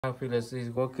Now Felix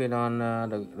is working on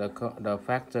the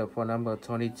factor for number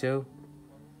 22.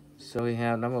 So we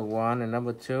have number 1 and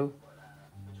number 2.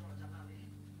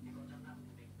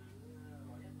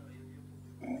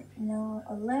 No,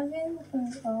 11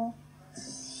 can go.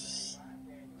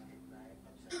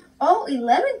 Oh,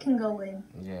 11 can go in.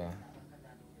 Yeah.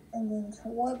 And then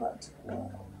what about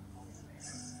 12?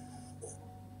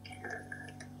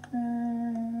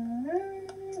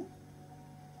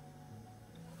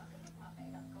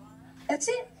 That's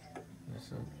it.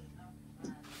 That's it.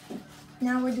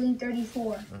 Now we're doing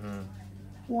 34.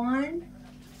 1,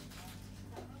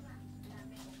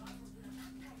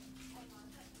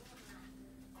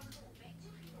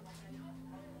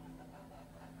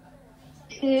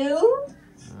 2,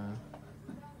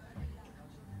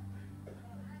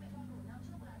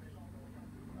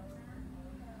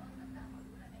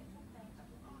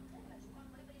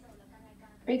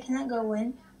 3 cannot go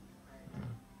in.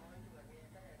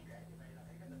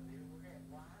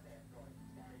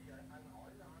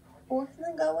 4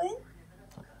 cannot go in.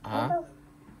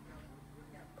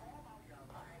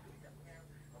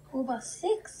 What about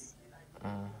 6?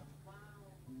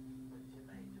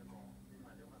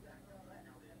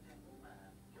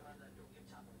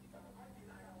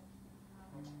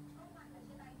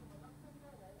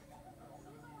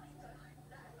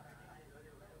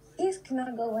 These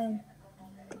cannot go in.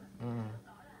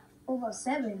 What about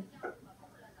 7?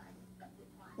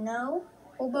 No.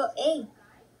 What about 8?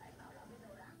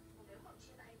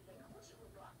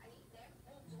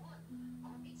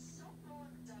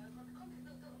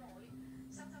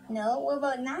 No. What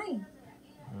about 9?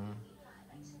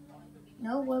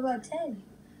 No. What about 10?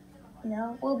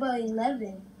 No. What about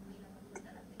 11?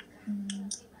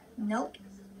 Nope.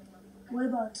 What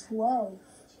about 12?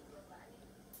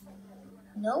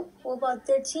 Nope. What about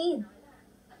 13?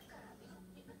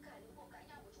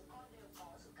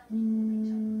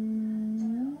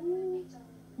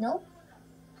 Nope.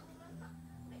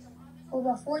 What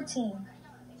about 14?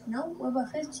 Nope. What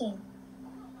about 15?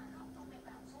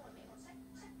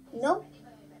 Nope.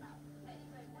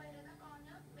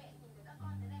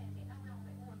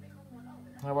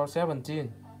 How about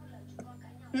 17?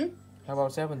 How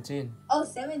about 17? Oh,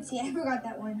 17. I forgot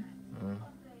that one.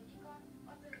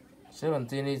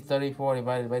 17 is 34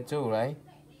 divided by 2, right?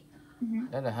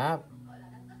 That's a half.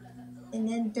 And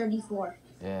then 34.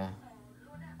 Yeah.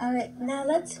 Alright, now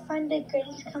let's find the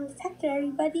greatest common factor,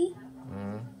 everybody.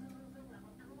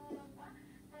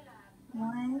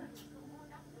 1,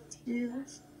 2.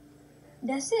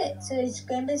 That's it. So its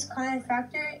greatest common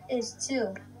factor is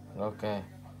 2. Okay.